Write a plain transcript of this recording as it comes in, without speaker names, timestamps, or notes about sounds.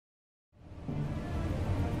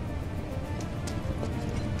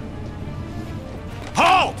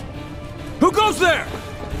Halt! Who goes there?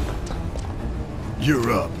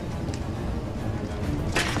 You're up.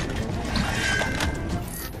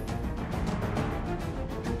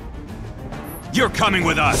 You're coming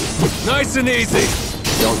with us. Nice and easy.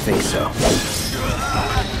 Don't think so.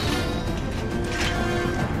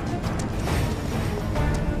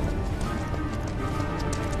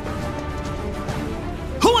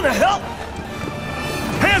 Who in the hell?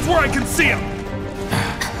 Hands where I can see them.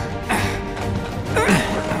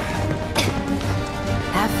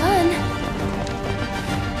 Have fun.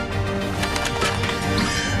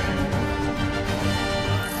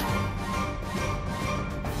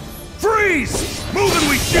 Freeze! Move and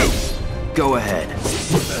we shoot! Go ahead.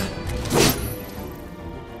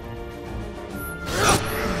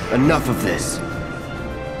 Enough of this.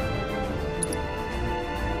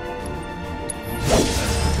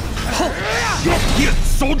 You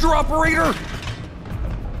soldier operator!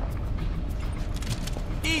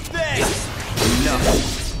 Eat this! Enough.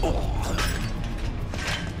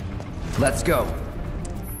 Let's go.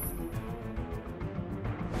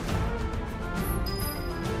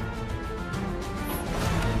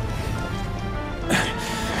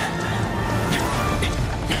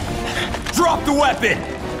 Drop the weapon!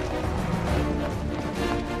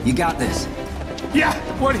 You got this. Yeah,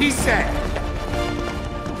 what he said.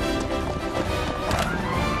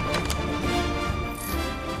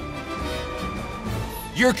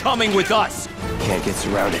 You're coming with us! Can't get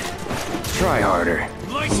surrounded. Try harder.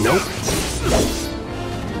 Nope.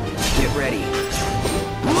 Get ready.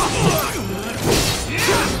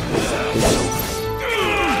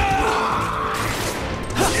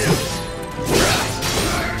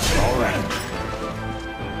 All right.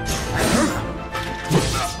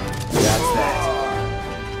 That's that.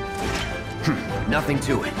 Nothing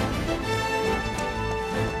to it.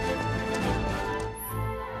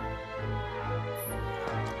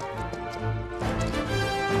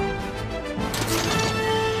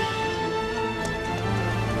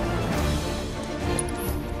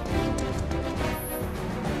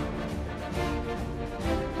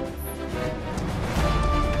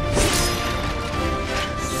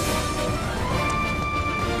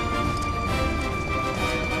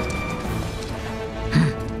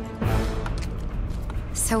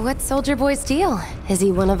 So what's Soldier Boy's deal? Is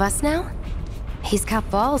he one of us now? He's got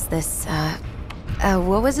balls, this,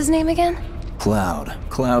 what was his name again? Cloud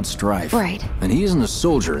Strife. Right. And he isn't a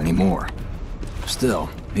soldier anymore. Still,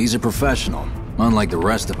 he's a professional, unlike the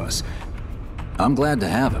rest of us. I'm glad to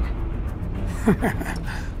have him.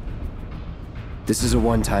 This is a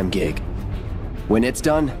one-time gig. When it's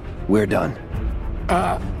done, we're done.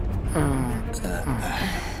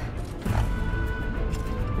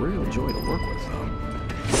 Real joy to work with, though.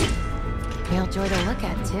 Real joy to look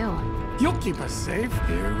at, too. You'll keep us safe,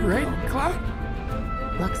 Here we right, go. Cloud?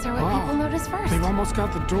 Looks are what Wow. people notice first. They've almost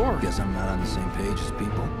got the door. Guess I'm not on the same page as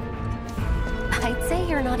people. I'd say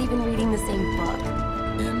you're not even reading the same book.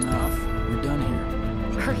 Enough. We're done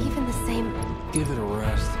here. Or even the same... Give it a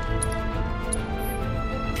rest.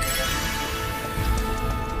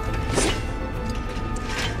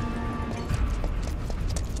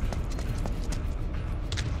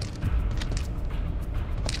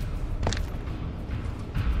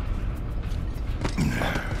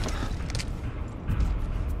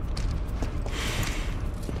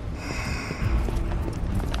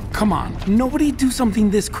 Come on, nobody do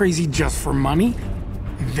something this crazy just for money.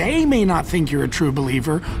 They may not think you're a true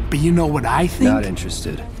believer, but you know what I think? Not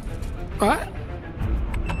interested. What?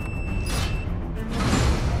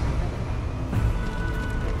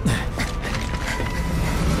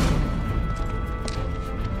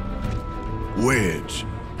 Wedge.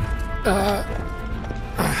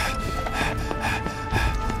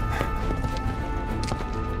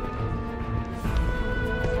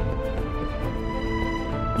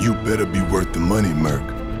 You better be worth the money, Merc.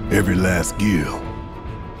 Every last gill.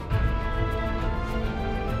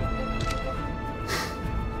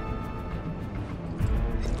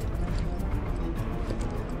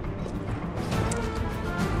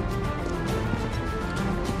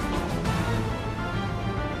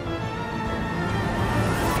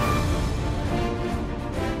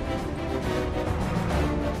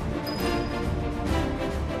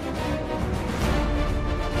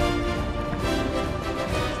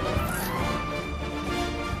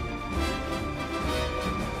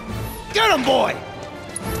 Get him, boy!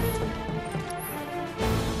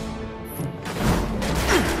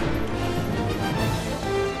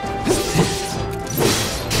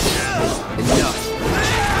 Enough.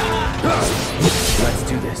 Let's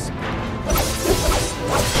do this.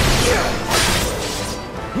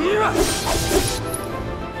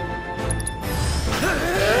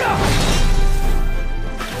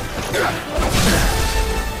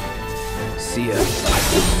 See ya.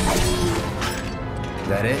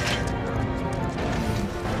 That it?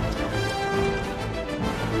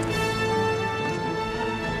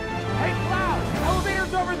 Hey, Cloud!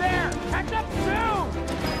 Elevator's over there! Catch up soon!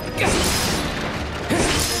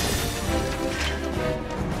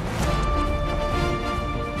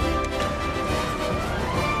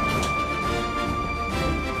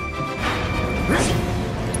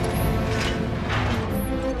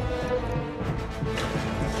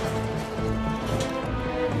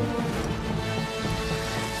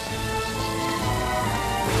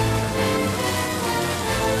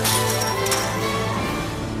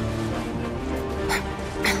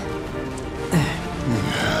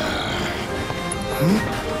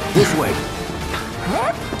 This way.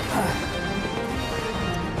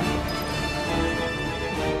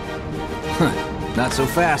 Not so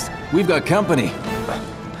fast. We've got company.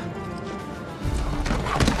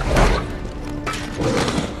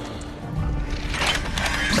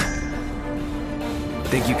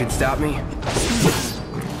 Think you can stop me?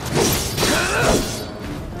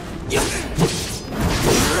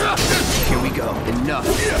 Here we go. Enough.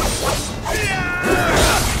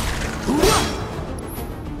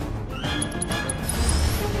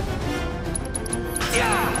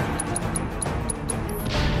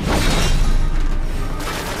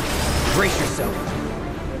 Brace yourself.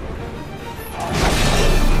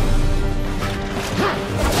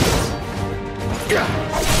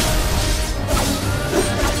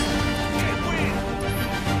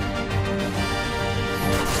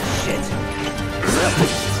 Shit.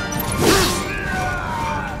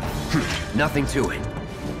 Nothing to it.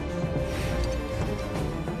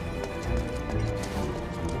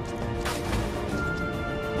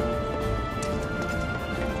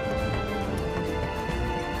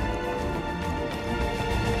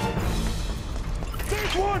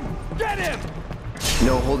 Get him!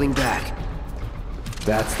 No holding back.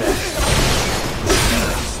 That's that.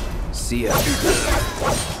 See ya.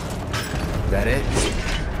 That it?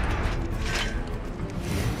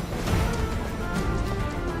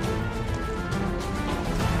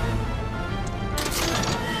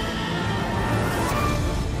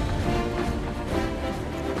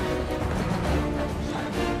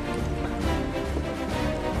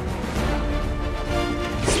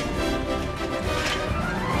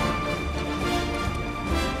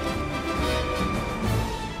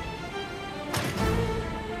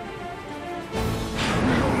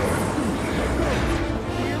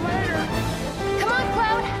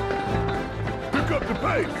 Pick up the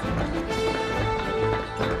pace!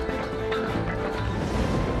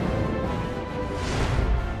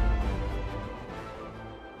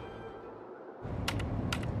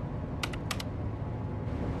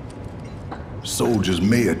 Soldiers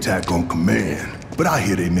may attack on command, but I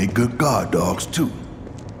hear they make good guard dogs too.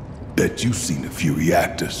 Bet you've seen a few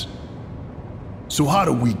reactors. So how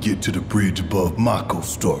do we get to the bridge above Mako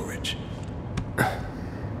storage?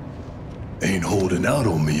 Ain't holding out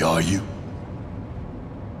on me, are you?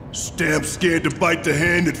 Stamp scared to bite the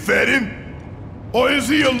hand that fed him? Or is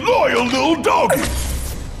he a loyal little doggy?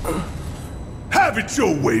 Have it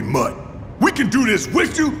your way, Mutt. We can do this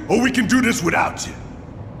with you, or we can do this without you.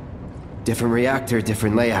 Different reactor,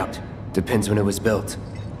 different layout. Depends when it was built.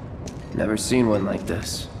 Never seen one like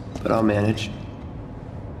this, but I'll manage.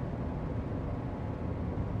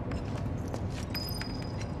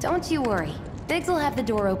 Don't you worry. Biggs will have the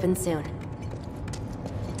door open soon.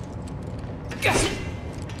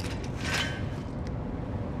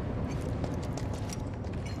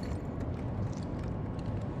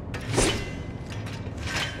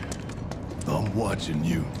 I'm watching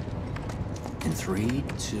you. In 3,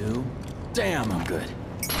 2... Damn, I'm good.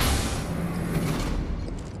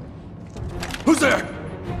 Who's there?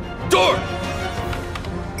 Door!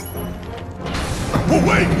 Oh,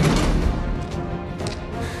 wait!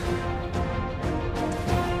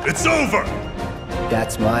 It's over!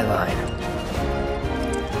 That's my line.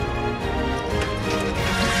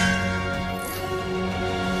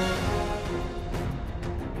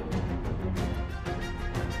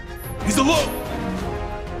 He's alone!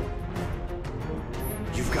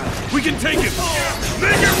 You've got it. We can take it!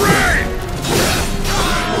 Make it rain!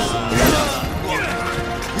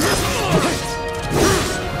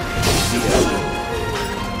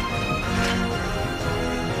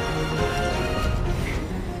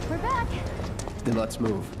 We're back. Then let's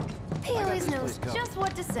move. He always knows just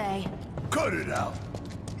what to say. Cut it out.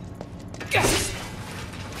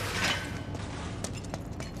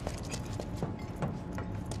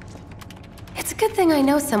 It's a good thing I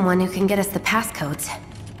know someone who can get us the passcodes.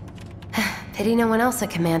 Pity no one else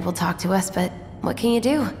at command will talk to us, but what can you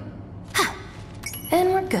do?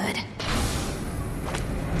 And we're good.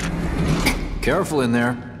 Careful in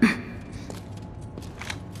there.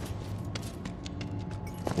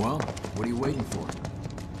 Well, what are you waiting for?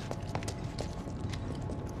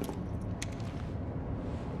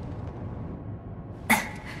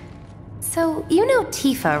 So, you know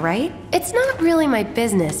Tifa, right? It's not really my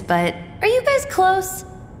business, but are you guys close?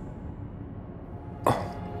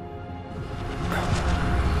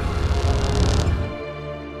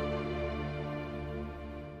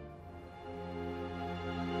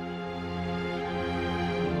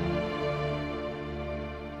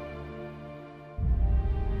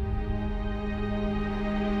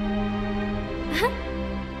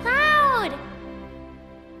 Cloud!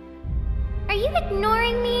 Are you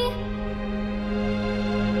ignoring me?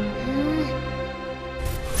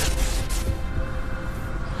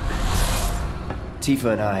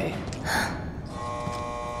 Tifa and I...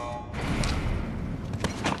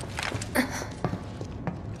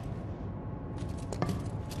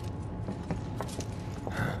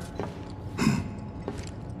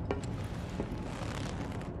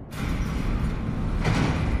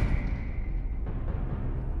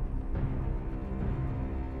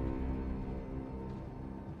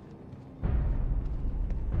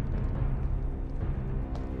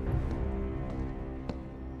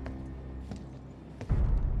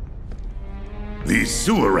 These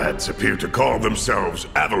sewer rats appear to call themselves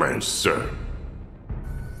Avalanche, sir.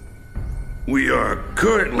 We are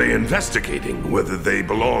currently investigating whether they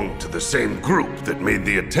belong to the same group that made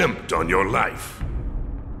the attempt on your life.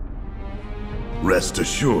 Rest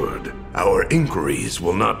assured, our inquiries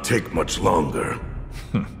will not take much longer.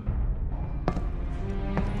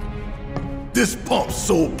 This pump's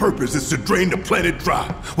sole purpose is to drain the planet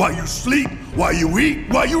dry. While you sleep, while you eat,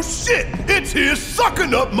 while you shit, it's here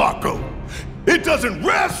sucking up Mako. It doesn't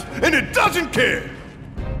rest, and it doesn't care.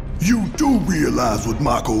 You do realize what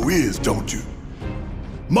Mako is, don't you?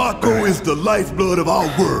 Mako is the lifeblood of our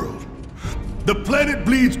world. The planet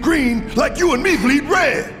bleeds green like you and me bleed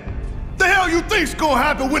red. The hell you think's gonna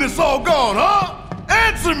happen when it's all gone, huh?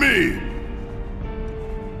 Answer me!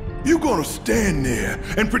 You gonna stand there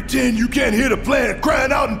and pretend you can't hear the planet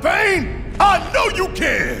crying out in pain? I know you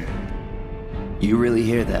can! You really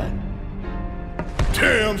hear that?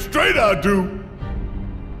 Damn straight I do!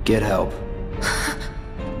 Get help.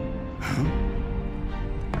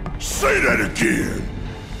 Say that again!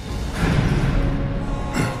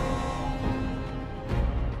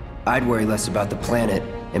 I'd worry less about the planet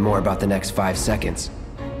and more about the next 5 seconds.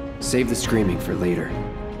 Save the screaming for later.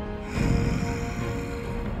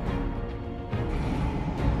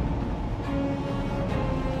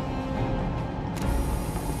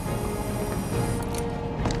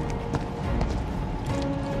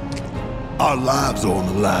 Our lives are on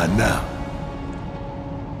the line now.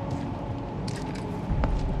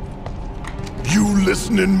 You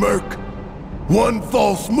listening, Merc? One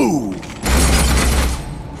false move,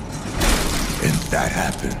 and that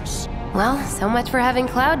happens. Well, so much for having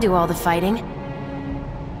Cloud do all the fighting.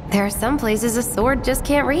 There are some places a sword just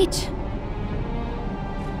can't reach.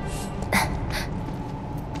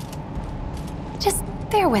 Just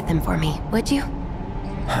bear with him for me, would you?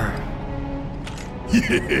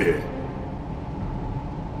 Yeah.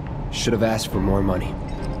 Should have asked for more money.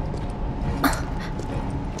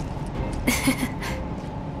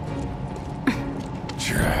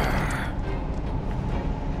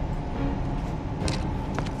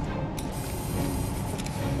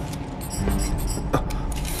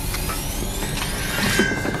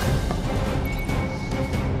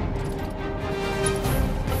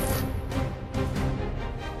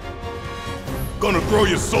 Gonna throw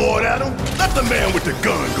your sword at him? Let the man with the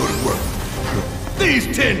gun go to work.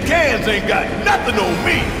 These tin cans ain't got nothing on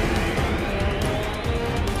me!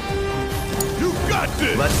 You got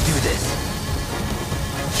this! Let's do this.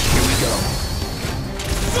 Here we go.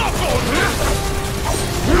 Suck on this!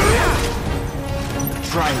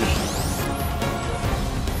 Try me.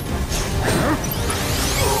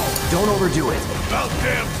 Don't overdo it. About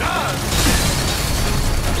damn time!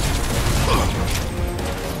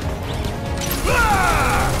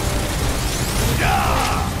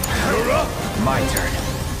 You're up! My turn.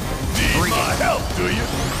 Need my help, do you?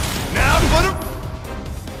 Now for the...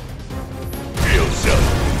 Real show.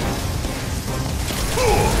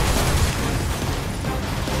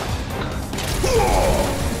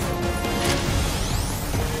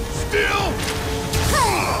 Still?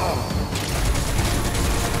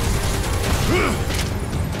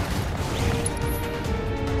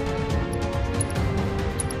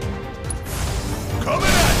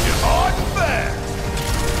 Coming at you hard and fast.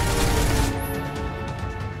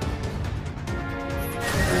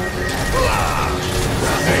 Ah!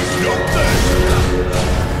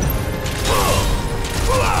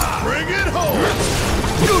 Bring it home!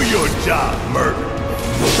 Do your job, Merc!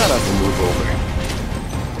 Shut up and move over.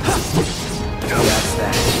 That's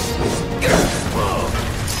that.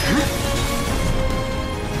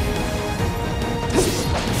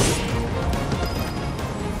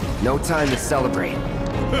 No time to celebrate.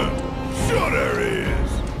 Sure there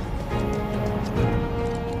is!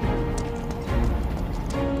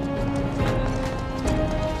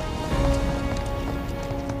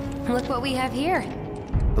 Look what we have here.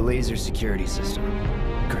 A laser security system.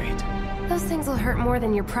 Great. Those things will hurt more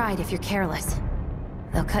than your pride if you're careless.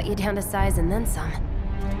 They'll cut you down to size and then some.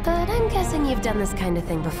 But I'm guessing you've done this kind of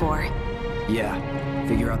thing before. Yeah.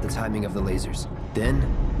 Figure out the timing of the lasers. Then,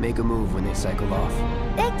 make a move when they cycle off.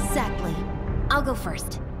 Exactly. I'll go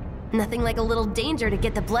first. Nothing like a little danger to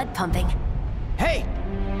get the blood pumping. Hey!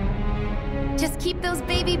 Just keep those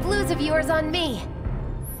baby blues of yours on me.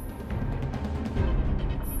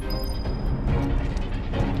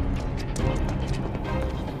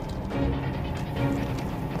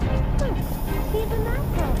 Even that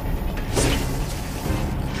helps.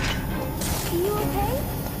 You okay?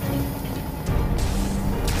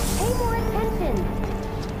 Pay more attention.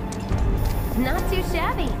 Not too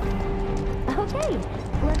shabby. Okay,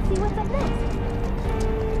 let's see what's up next.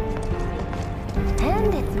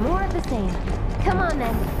 And it's more of the same. Come on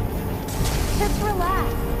then. Just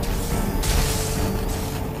relax.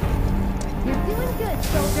 You're doing good,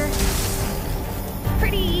 soldier.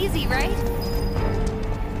 Pretty easy, right?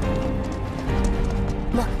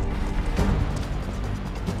 Look.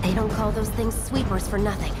 They don't call those things sweepers for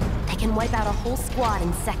nothing. They can wipe out a whole squad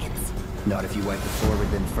in seconds. Not if you wipe the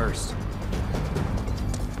forward bin first.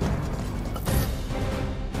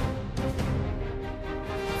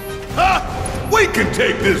 Ha! We can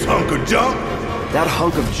take this hunk of junk! That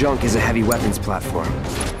hunk of junk is a heavy weapons platform.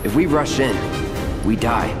 If we rush in, we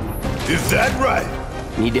die. Is that right?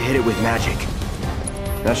 Need to hit it with magic.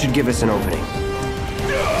 That should give us an opening.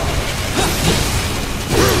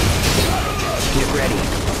 Get ready.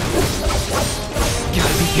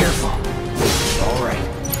 Gotta be careful. All right,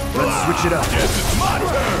 let's switch it up. Guess it's my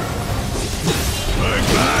turn! Bang,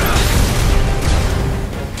 bang.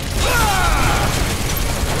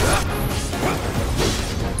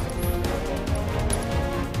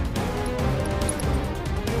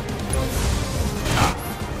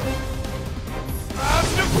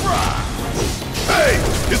 Hey,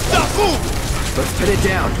 it's not moving! Let's pin it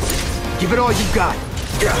down. Give it all you've got.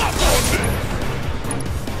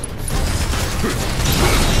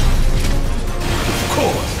 Of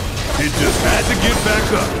course, it just had to get back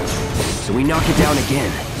up. So we knock it down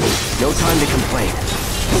again. No time to complain.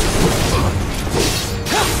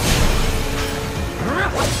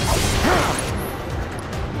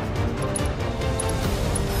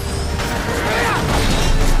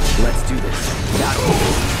 Let's do this. That way.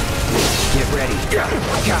 Get ready.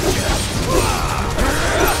 Gotcha.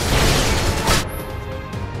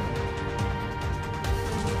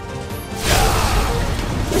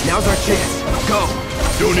 Now's our chance. Go.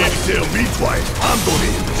 Don't need to tell me twice. I'm gonna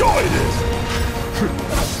enjoy this.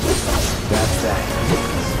 That's that.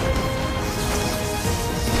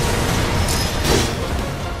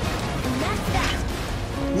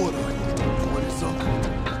 What are you, 20-something?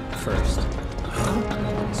 First.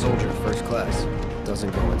 Soldier, first class.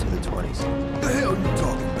 Doesn't go into the 20s. The hell you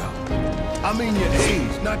talking about? I mean your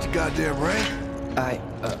age, not your goddamn rank.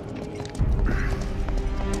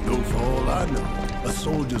 Though for all I know, a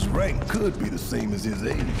soldier's rank could be the same as his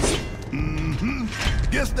age. Mm-hmm.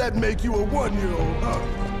 Guess that make you a 1-year-old, huh?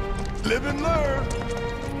 Live and learn.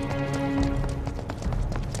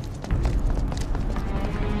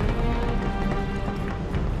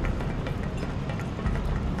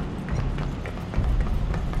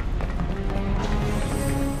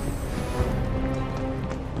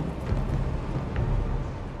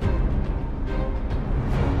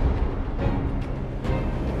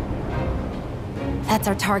 That's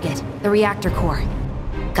our target, the reactor core.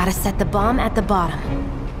 Gotta set the bomb at the bottom.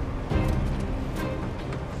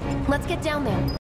 Let's get down there.